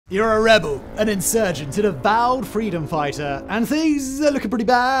You're a rebel, an insurgent, an avowed freedom fighter, and things are looking pretty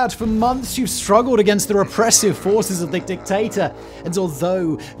bad. For months you've struggled against the repressive forces of the dictator, and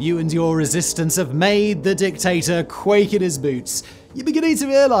although you and your resistance have made the dictator quake in his boots, you're beginning to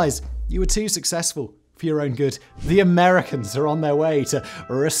realize you were too successful for your own good. The Americans are on their way to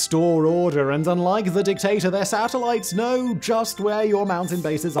restore order, and unlike the dictator, their satellites know just where your mountain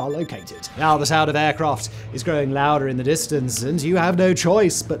bases are located. Now the sound of aircraft is growing louder in the distance, and you have no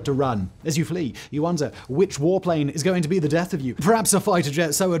choice but to run. As you flee, you wonder which warplane is going to be the death of you. Perhaps a fighter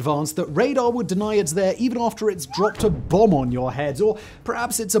jet so advanced that radar would deny it's there even after it's dropped a bomb on your head, or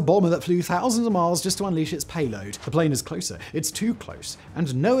perhaps it's a bomber that flew thousands of miles just to unleash its payload. The plane is closer, it's too close,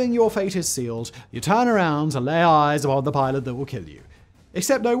 and knowing your fate is sealed, you turn around to lay eyes upon the pilot that will kill you.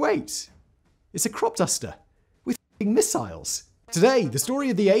 Except no, wait. It's a Cropduster with missiles. Today, the story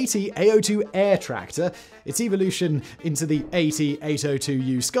of the AT-802 air tractor, its evolution into the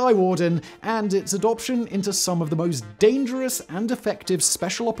AT-802U Skywarden, and its adoption into some of the most dangerous and effective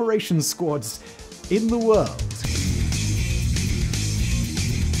special operations squads in the world.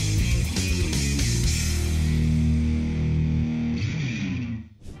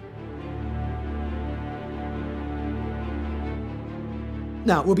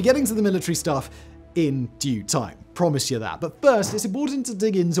 Now, we'll be getting to the military stuff in due time. Promise you that. But first, it's important to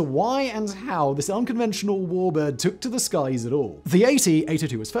dig into why and how this unconventional warbird took to the skies at all. The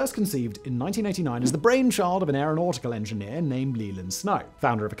AT-802 was first conceived in 1989 as the brainchild of an aeronautical engineer named Leland Snow.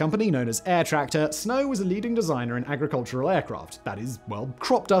 Founder of a company known as Air Tractor, Snow was a leading designer in agricultural aircraft. That is, well,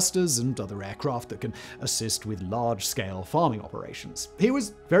 crop dusters and other aircraft that can assist with large-scale farming operations. He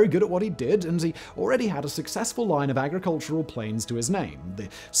was very good at what he did, and he already had a successful line of agricultural planes to his name, the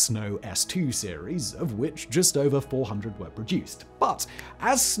Snow S2 series, of which just over 400 were produced. But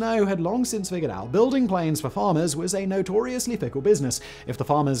as Snow had long since figured out, building planes for farmers was a notoriously fickle business. If the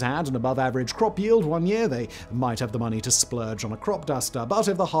farmers had an above-average crop yield one year, they might have the money to splurge on a crop duster, but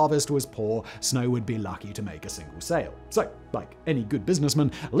if the harvest was poor, Snow would be lucky to make a single sale. So, like any good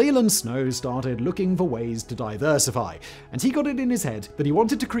businessman, Leland Snow started looking for ways to diversify, and he got it in his head that he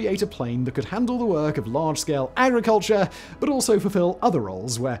wanted to create a plane that could handle the work of large-scale agriculture, but also fulfill other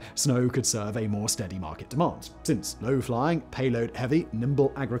roles where Snow could serve a more steady market demand. Since low-flying, payload-heavy,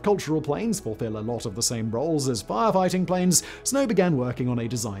 nimble agricultural planes fulfill a lot of the same roles as firefighting planes, Snow began working on a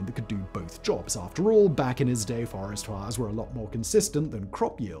design that could do both jobs. After all, back in his day, forest fires were a lot more consistent than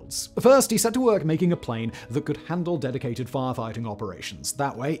crop yields. First, he set to work making a plane that could handle dedicated firefighting operations.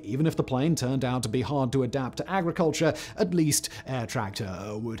 That way, even if the plane turned out to be hard to adapt to agriculture, at least Air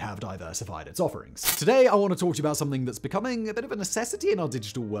Tractor would have diversified its offerings. Today, I want to talk to you about something that's becoming a bit of a necessity in our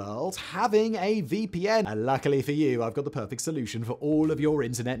digital world: having a VPN. And luckily for you, I've got the perfect solution for all of your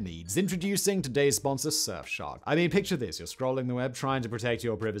internet needs. Introducing today's sponsor, Surfshark. I mean, picture this. You're scrolling the web trying to protect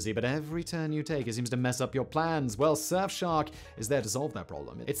your privacy, but every turn you take, it seems to mess up your plans. Well, Surfshark is there to solve that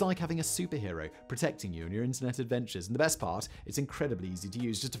problem. It's like having a superhero protecting you in your internet adventures. And the best part, it's incredibly easy to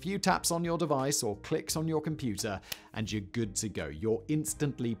use. Just a few taps on your device or clicks on your computer, and you're good to go. You're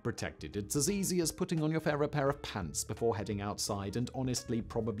instantly protected. It's as easy as putting on your favorite pair of pants before heading outside, and honestly,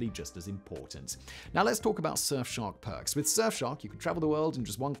 probably just as important. Now let's talk about Surfshark perks. With Surfshark, you can travel the world in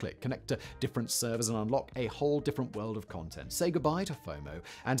just one click, connect to different servers, and unlock a whole different world of content. Say goodbye to FOMO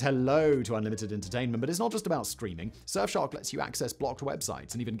and hello to unlimited entertainment. But it's not just about streaming. Surfshark lets you access blocked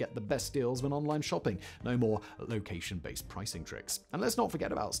websites and even get the best deals when online shopping. No more location-based pricing tricks. And let's not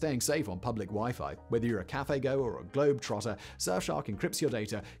forget about staying safe on public Wi-Fi. Whether you're a cafe goer or a globe trotter, Surfshark encrypts your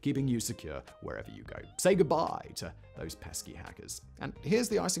data, keeping you secure wherever you go. Say goodbye to those pesky hackers. And here's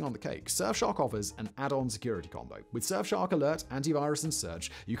the icing on the cake. Surfshark offers an add-on security combo. With Surfshark Alert, Antivirus, and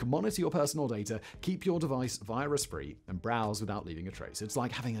Search, you can monitor your personal data, keep your device virus-free, and browse without leaving a trace. It's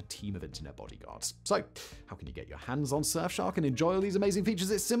like having a team of internet bodyguards. So, how can you get your hands on Surfshark and enjoy all these amazing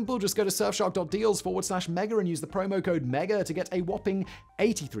features? It's simple. Just go to surfshark.deals/mega and use the promo code MEGA to get a whopping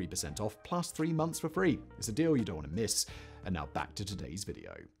 83% off plus 3 months for free. It's a deal you don't want to miss. And now back to today's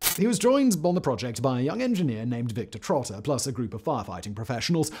video. He was joined on the project by a young engineer named Victor Trotter, plus a group of firefighting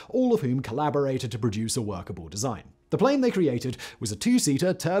professionals, all of whom collaborated to produce a workable design. The plane they created was a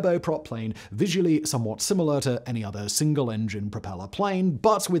two-seater turboprop plane, visually somewhat similar to any other single-engine propeller plane,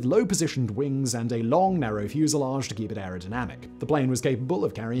 but with low-positioned wings and a long, narrow fuselage to keep it aerodynamic. The plane was capable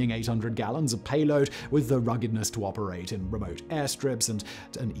of carrying 800 gallons of payload, with the ruggedness to operate in remote airstrips and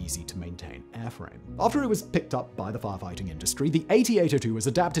an easy-to-maintain airframe. After it was picked up by the firefighting industry, the AT-802 was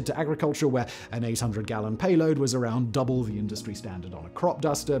adapted to agriculture, where an 800-gallon payload was around double the industry standard on a crop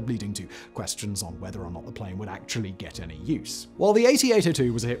duster, leading to questions on whether or not the plane would actually get any use. While the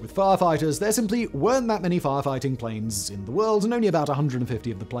AT-802 was a hit with firefighters, there simply weren't that many firefighting planes in the world, and only about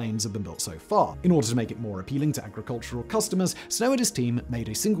 150 of the planes have been built so far. In order to make it more appealing to agricultural customers, Snow and his team made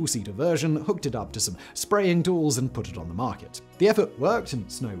a single-seater version, hooked it up to some spraying tools, and put it on the market. The effort worked,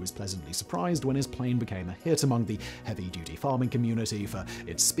 and Snow was pleasantly surprised when his plane became a hit among the heavy-duty farming community for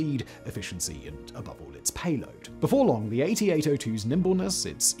its speed, efficiency, and above all, its payload. Before long, the AT-802's nimbleness,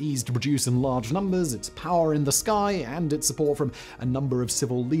 its ease to produce in large numbers, its power in the sky, and its support from a number of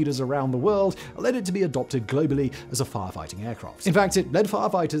civil leaders around the world led it to be adopted globally as a firefighting aircraft. In fact, it led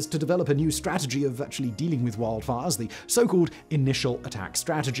firefighters to develop a new strategy of actually dealing with wildfires, the so-called initial attack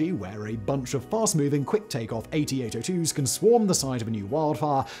strategy, where a bunch of fast-moving, quick takeoff AT-802s can swarm the side of a new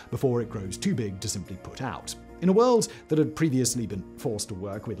wildfire before it grows too big to simply put out. In a world that had previously been forced to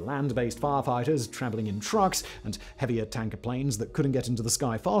work with land-based firefighters traveling in trucks and heavier tanker planes that couldn't get into the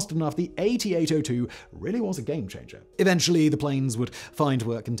sky fast enough, the AT-802 really was a game changer. Eventually, the planes would find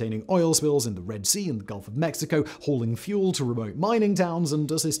work containing oil spills in the Red Sea and the Gulf of Mexico, hauling fuel to remote mining towns, and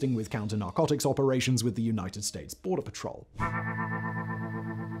assisting with counter-narcotics operations with the United States Border Patrol.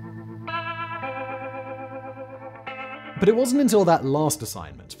 But it wasn't until that last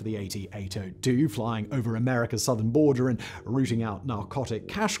assignment for the AT-802, flying over America's southern border and rooting out narcotic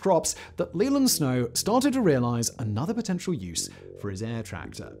cash crops, that Leland Snow started to realize another potential use for his air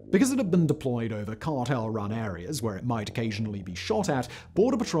tractor. Because it had been deployed over cartel-run areas where it might occasionally be shot at,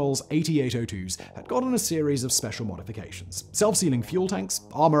 Border Patrol's AT-802s had gotten a series of special modifications: self-sealing fuel tanks,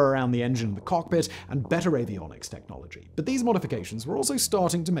 armor around the engine and the cockpit, and better avionics technology. But these modifications were also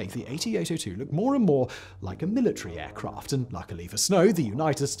starting to make the AT-802 look more and more like a military aircraft, and luckily for Snow, the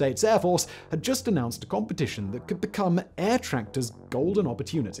United States Air Force had just announced a competition that could become air tractor's golden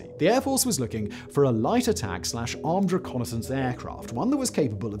opportunity. The Air Force was looking for a light attack/armed reconnaissance aircraft, one that was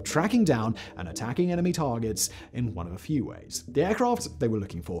capable of tracking down and attacking enemy targets in one of a few ways. The aircraft they were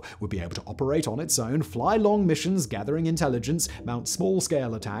looking for would be able to operate on its own, fly long missions gathering intelligence, mount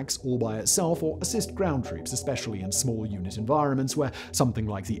small-scale attacks all by itself, or assist ground troops, especially in small unit environments where something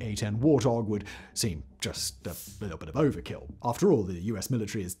like the A-10 Warthog would seem just a little bit of overkill. After all, the US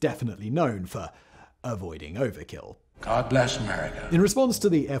military is definitely known for avoiding overkill. God bless America. In response to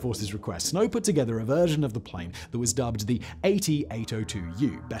the Air Force's request, Snow put together a version of the plane that was dubbed the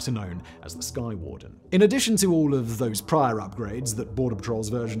AT-802U, better known as the Skywarden. In addition to all of those prior upgrades that Border Patrol's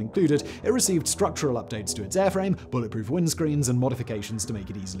version included, it received structural updates to its airframe, bulletproof windscreens, and modifications to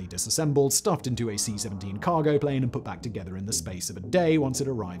make it easily disassembled, stuffed into a C-17 cargo plane, and put back together in the space of a day once it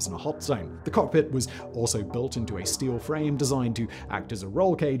arrives in a hot zone. The cockpit was also built into a steel frame designed to act as a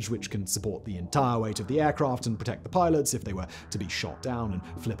roll cage, which can support the entire weight of the aircraft and protect the pilot if they were to be shot down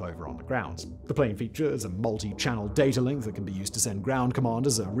and flip over on the ground. The plane features a multi-channel data link that can be used to send ground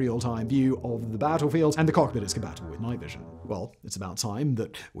commanders a real-time view of the battlefield, and the cockpit is compatible with night vision. Well, it's about time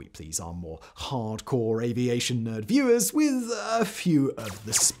that we please our more hardcore aviation nerd viewers with a few of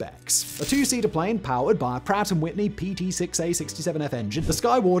the specs. A two-seater plane powered by a Pratt & Whitney PT6A67F engine, the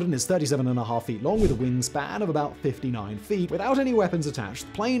Skywarden is 37.5 feet long with a wingspan of about 59 feet. Without any weapons attached,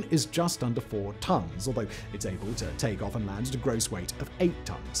 the plane is just under 4 tons, although it's able to take off and land at a gross weight of 8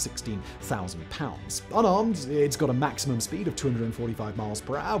 tons, 16,000 pounds. Unarmed, it's got a maximum speed of 245 miles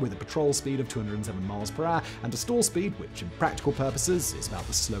per hour with a patrol speed of 207 miles per hour and a stall speed, which in practical purposes is about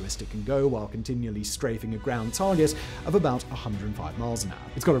the slowest it can go while continually strafing a ground target, of about 105 miles an hour.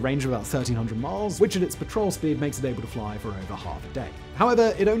 It's got a range of about 1,300 miles, which at its patrol speed makes it able to fly for over half a day.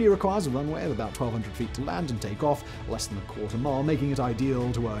 However, it only requires a runway of about 1,200 feet to land and take off, less than a quarter mile, making it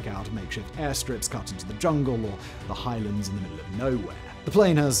ideal to work out makeshift airstrips cut into the jungle or the highlands in the middle of nowhere. The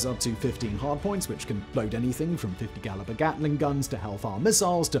plane has up to 15 hardpoints, which can load anything from 50 caliber Gatling guns to Hellfire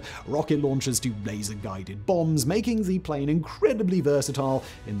missiles to rocket launchers to laser-guided bombs, making the plane incredibly versatile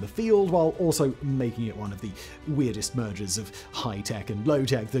in the field while also making it one of the weirdest mergers of high-tech and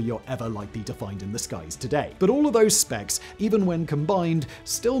low-tech that you're ever likely to find in the skies today. But all of those specs, even when combined,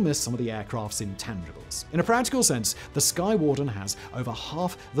 still miss some of the aircraft's intangibles. In a practical sense, the Skywarden has over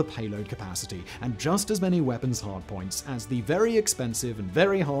half the payload capacity and just as many weapons hardpoints as the very expensive and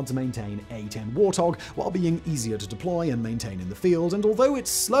very hard to maintain A-10 Warthog, while being easier to deploy and maintain in the field. And although it's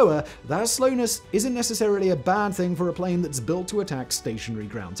slower, that slowness isn't necessarily a bad thing for a plane that's built to attack stationary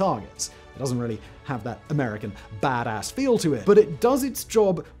ground targets. It doesn't really have that American badass feel to it, but it does its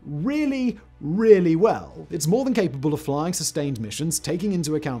job really well. It's more than capable of flying sustained missions, taking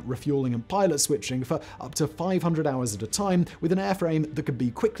into account refueling and pilot switching for up to 500 hours at a time, with an airframe that could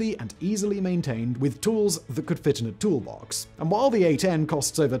be quickly and easily maintained with tools that could fit in a toolbox. And while the A-10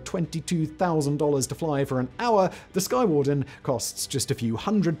 costs over $22,000 to fly for an hour, the Skywarden costs just a few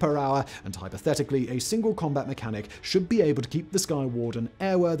hundred per hour, and hypothetically, a single combat mechanic should be able to keep the Skywarden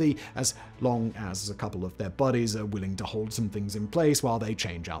airworthy as long as a couple of their buddies are willing to hold some things in place while they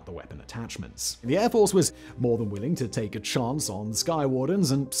change out the weapon attachments. The Air Force was more than willing to take a chance on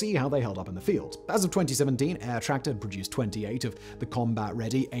Skywardens and see how they held up in the field. As of 2017, Air Tractor had produced 28 of the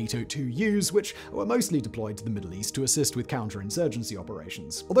combat-ready AT-802Us, which were mostly deployed to the Middle East to assist with counterinsurgency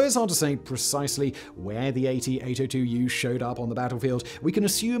operations. Although it's hard to say precisely where the AT-802U showed up on the battlefield, we can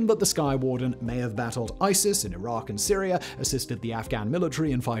assume that the Skywarden may have battled ISIS in Iraq and Syria, assisted the Afghan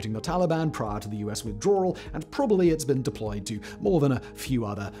military in fighting the Taliban prior to the US withdrawal, and probably it's been deployed to more than a few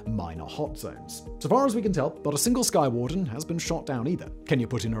other minor hot zones. So far as we can tell, not a single Skywarden has been shot down either. Kenya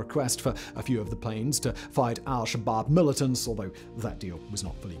put in a request for a few of the planes to fight al-Shabaab militants, although that deal was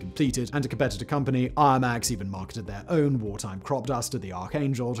not fully completed, and a competitor company, IMAX, even marketed their own wartime Cropduster, the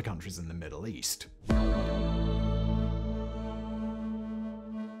Archangel, to countries in the Middle East.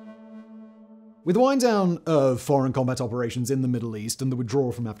 With the wind down of foreign combat operations in the Middle East and the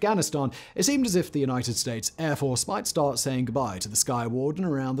withdrawal from Afghanistan, it seemed as if the United States Air Force might start saying goodbye to the Skywarden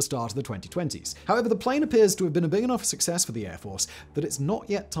around the start of the 2020s. However, the plane appears to have been a big enough success for the Air Force that it's not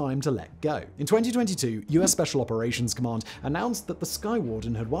yet time to let go. In 2022, US Special Operations Command announced that the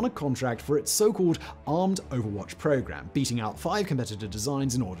Skywarden had won a contract for its so-called Armed Overwatch program, beating out 5 competitor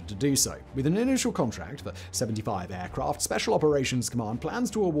designs in order to do so. With an initial contract for 75 aircraft, Special Operations Command plans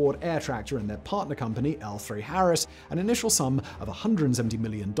to award Air Tractor and their partner company, L3Harris, an initial sum of $170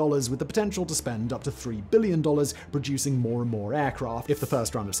 million with the potential to spend up to $3 billion producing more and more aircraft if the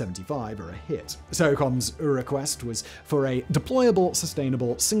first round of 75 are a hit. SOCOM's request was for a deployable,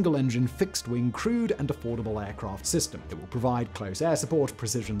 sustainable, single-engine, fixed-wing, crewed and affordable aircraft system. It will provide close air support,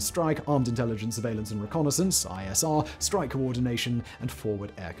 precision strike, armed intelligence, surveillance and reconnaissance, ISR, strike coordination, and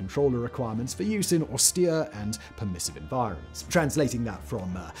forward air controller requirements for use in austere and permissive environments. Translating that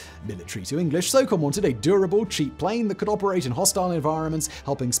from military to English, SOCOM wanted a durable, cheap plane that could operate in hostile environments,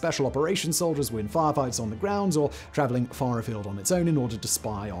 helping special operations soldiers win firefights on the ground or traveling far afield on its own in order to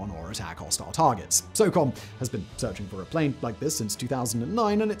spy on or attack hostile targets. SOCOM has been searching for a plane like this since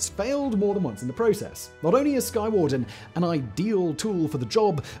 2009, and it's failed more than once in the process. Not only is Skywarden an ideal tool for the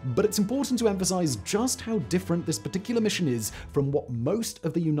job, but it's important to emphasize just how different this particular mission is from what most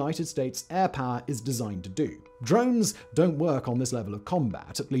of the United States air power is designed to do. Drones don't work on this level of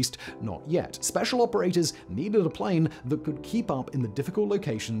combat, at least not yet. Special operators needed a plane that could keep up in the difficult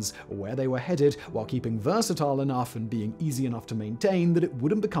locations where they were headed while keeping versatile enough and being easy enough to maintain that it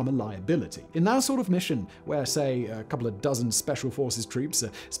wouldn't become a liability. In that sort of mission, where say a couple of dozen special forces troops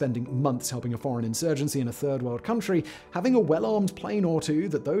are spending months helping a foreign insurgency in a third world country, having a well-armed plane or two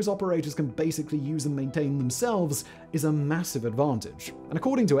that those operators can basically use and maintain themselves is a massive advantage. And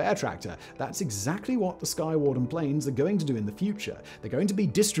according to Air Tractor, that's exactly what the Skywarden planes are going to do in the future. They're going to be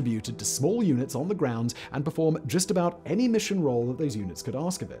distributed to small units on the ground and perform just about any mission role that those units could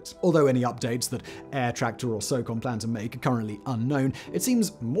ask of it. Although any updates that Air Tractor or SOCOM plan to make are currently unknown, it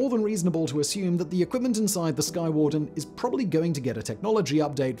seems more than reasonable to assume that the equipment inside the Skywarden is probably going to get a technology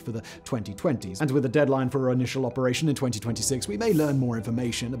update for the 2020s. And with a deadline for our initial operation in 2026, we may learn more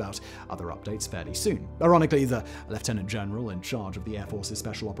information about other updates fairly soon. Ironically, the Lieutenant General in charge of the Air Force's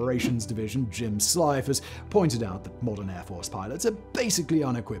Special Operations Division, Jim Slife, has pointed out that modern Air Force pilots are basically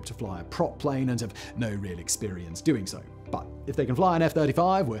unequipped to fly a prop plane and have no real experience doing so. But if they can fly an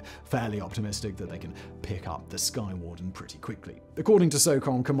F-35, we're fairly optimistic that they can pick up the Skywarden pretty quickly. According to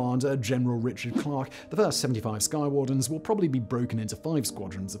SOCOM Commander General Richard Clark, the first 75 Skywardens will probably be broken into 5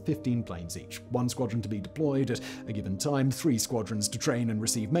 squadrons of 15 planes each. 1 squadron to be deployed at a given time, 3 squadrons to train and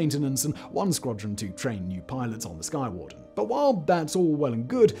receive maintenance, and 1 squadron to train new pilots on the Skywarden. But while that's all well and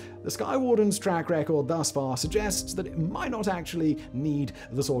good, the Skywarden's track record thus far suggests that it might not actually need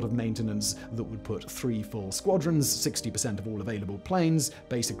the sort of maintenance that would put 3 full squadrons, 60% of all available planes,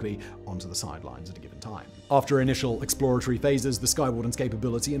 basically onto the sidelines at a given time. After initial exploratory phases, the Skywarden's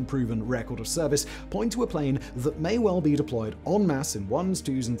capability and proven record of service point to a plane that may well be deployed en masse in 1s,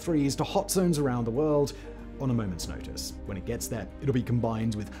 2s, and 3s to hot zones around the world on a moment's notice. When it gets there, it'll be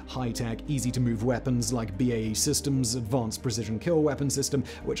combined with high-tech, easy-to-move weapons like BAE Systems' Advanced Precision Kill Weapon System,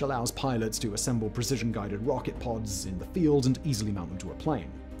 which allows pilots to assemble precision-guided rocket pods in the field and easily mount them to a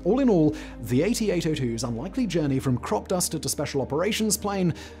plane. All in all, the AT-802's unlikely journey from Cropduster to Special Operations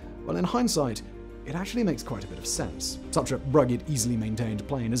plane, well, in hindsight, it actually makes quite a bit of sense. Such a rugged, easily maintained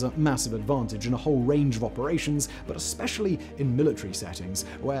plane is a massive advantage in a whole range of operations, but especially in military settings,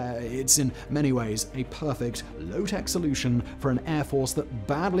 where it's in many ways a perfect, low-tech solution for an air force that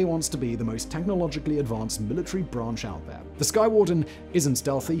badly wants to be the most technologically advanced military branch out there. The Skywarden isn't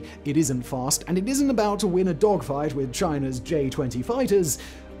stealthy, it isn't fast, and it isn't about to win a dogfight with China's J-20 fighters,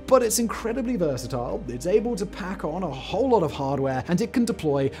 but it's incredibly versatile, it's able to pack on a whole lot of hardware, and it can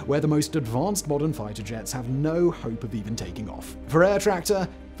deploy where the most advanced modern fighter jets have no hope of even taking off. For Air Tractor,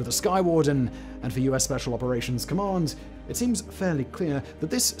 for the Skywarden, and for US Special Operations Command, it seems fairly clear that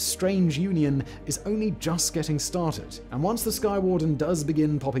this strange union is only just getting started, and once the Skywarden does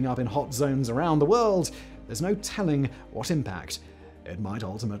begin popping up in hot zones around the world, there's no telling what impact it might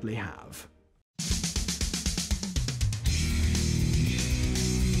ultimately have.